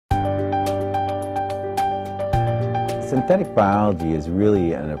Synthetic biology is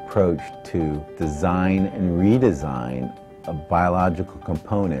really an approach to design and redesign of biological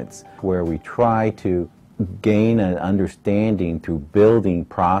components where we try to gain an understanding through building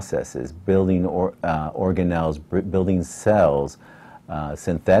processes, building organelles, building cells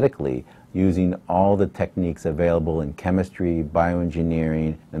synthetically using all the techniques available in chemistry,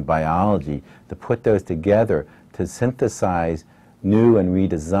 bioengineering, and biology to put those together to synthesize new and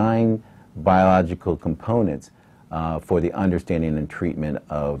redesign biological components for the understanding and treatment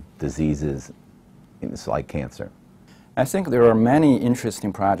of diseases like cancer. I think there are many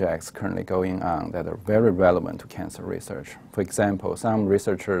interesting projects currently going on that are very relevant to cancer research. For example, some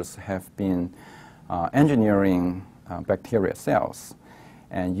researchers have been engineering bacteria cells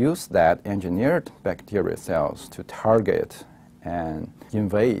and use that engineered bacteria cells to target and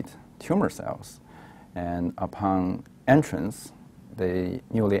invade tumor cells. And upon entrance, the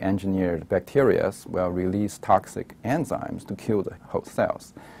newly engineered bacteria will release toxic enzymes to kill the host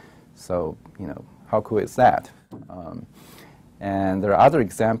cells. So, how cool is that? And there are other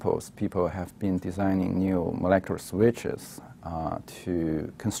examples. People have been designing new molecular switches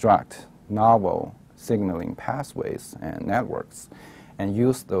to construct novel signaling pathways and networks and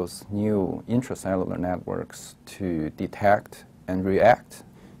use those new intracellular networks to detect and react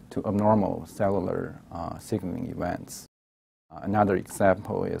to abnormal cellular signaling events. Another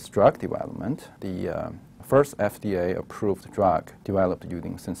example is drug development. The first FDA-approved drug developed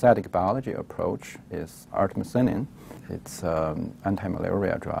using synthetic biology approach is artemisinin. It's an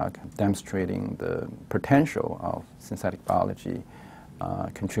anti-malaria drug demonstrating the potential of synthetic biology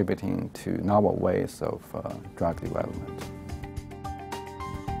contributing to novel ways of drug development.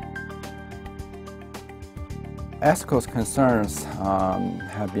 Ethical concerns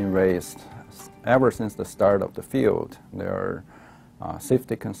have been raised ever since the start of the field. There are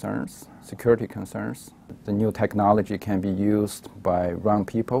safety concerns, security concerns. The new technology can be used by wrong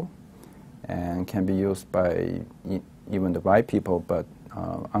people and can be used by even the right people, but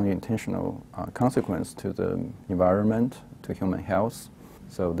unintentional consequence to the environment, to human health.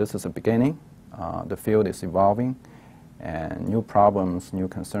 So this is a beginning. The field is evolving and new problems, new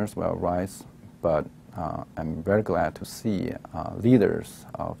concerns will arise, but I'm very glad to see leaders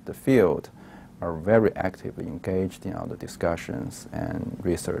of the field are very actively engaged in all the discussions and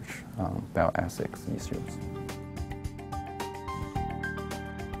research on bioethics issues.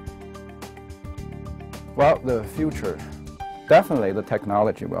 Well, the future, definitely the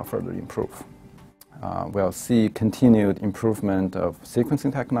technology will further improve. We'll see continued improvement of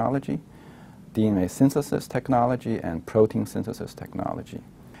sequencing technology, DNA synthesis technology, and protein synthesis technology.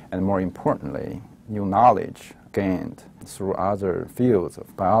 And more importantly, new knowledge gained through other fields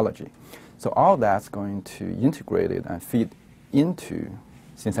of biology. So all that's going to integrate it and feed into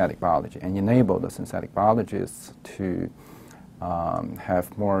synthetic biology and enable the synthetic biologists to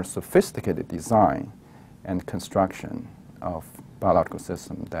have more sophisticated design and construction of biological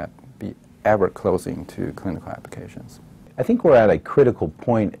systems that be ever closing to clinical applications. I think we're at a critical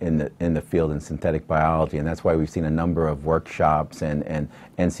point in the field in synthetic biology, and that's why we've seen a number of workshops, and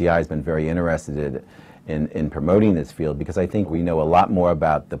NCI has been very interested in promoting this field, because I think we know a lot more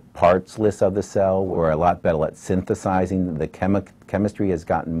about the parts list of the cell. We're a lot better at synthesizing. The chemistry has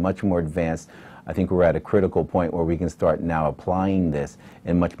gotten much more advanced. I think we're at a critical point where we can start now applying this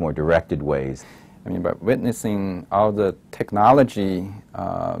in much more directed ways. I mean, by witnessing all the technology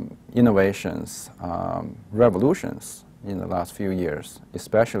innovations, revolutions in the last few years,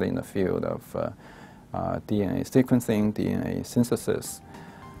 especially in the field of DNA sequencing, DNA synthesis,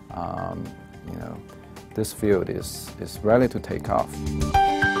 this field is ready to take off.